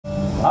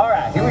All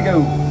right, here we go.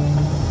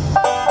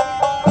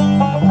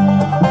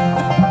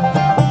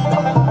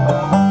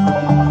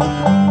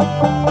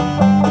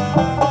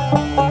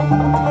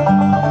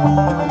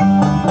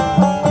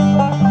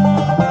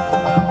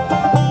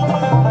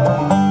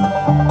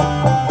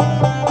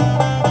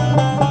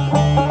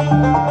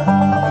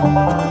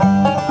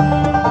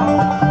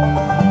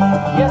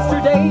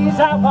 Yesterday as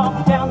I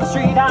walked down the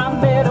street, I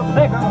met a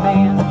beggar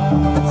man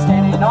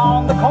standing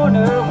on the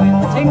corner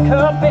with a tin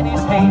cup in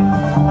his hand.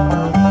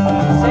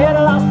 Said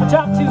I lost my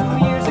job 2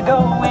 years ago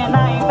and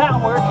I ain't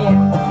found work yet,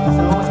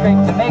 so it's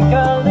great to make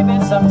a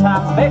living,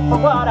 sometimes beg for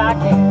what I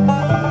can.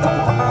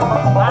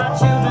 My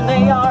children,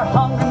 they are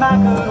hungry, my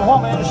good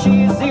woman,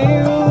 she is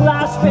ill.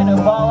 I spent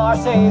up all our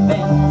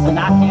savings and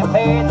I can't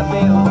pay the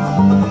bills.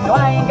 No,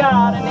 I ain't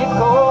got a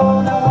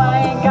nickel, no,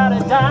 I ain't got a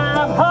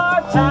dime.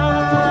 Hard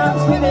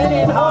times, living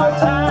in hard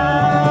times.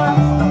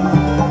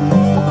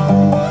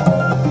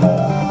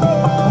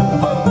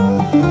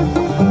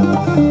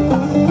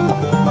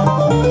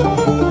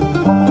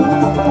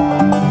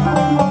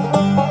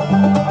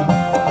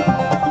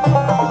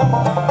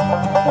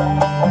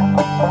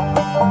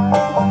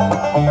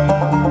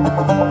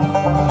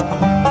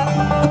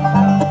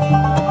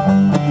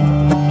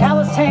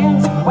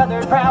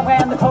 Weathered brow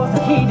and the clothes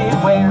that he did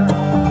wear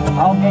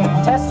all gave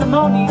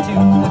testimony to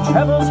the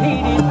troubles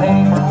he did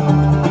bear.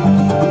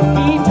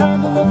 He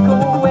turned to look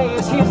away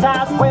as his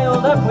eyes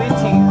welled up with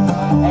tears,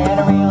 and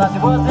I realized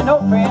it was an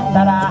old friend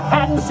that I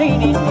hadn't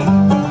seen in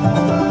years.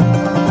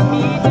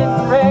 He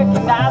didn't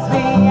recognize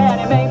me and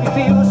it made me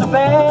feel so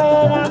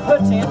bad. I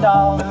put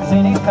 $10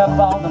 in his cup,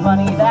 all the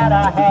money that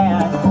I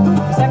had.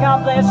 He said,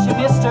 God bless you,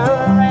 mister,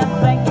 and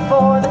thank you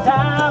for the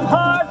dime.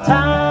 Hard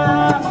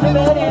times,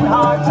 living in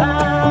hard times.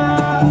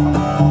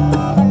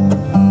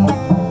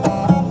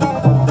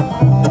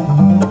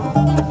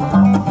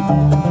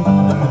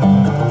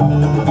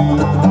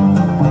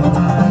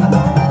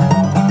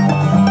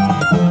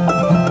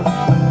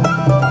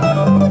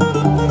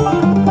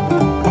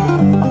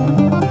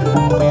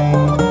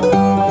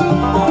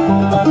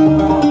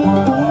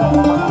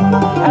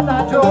 As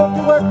I drove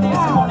to work this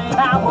morning,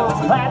 I was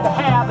glad to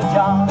have a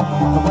job.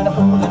 But when I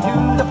pulled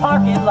into the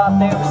parking lot,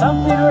 there was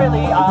something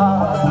really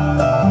odd.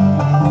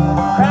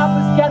 A crowd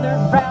was gathered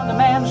around a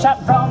man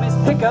shouting from his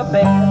pickup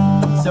bed.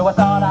 So I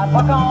thought I'd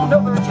walk on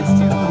over just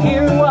to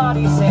hear what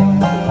he said.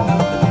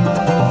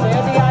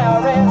 Said the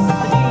IRS,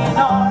 the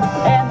DNR,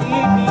 and the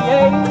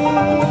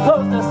EPA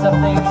closed us up,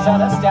 they've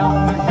shut us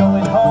down, we're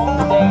going home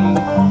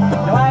today.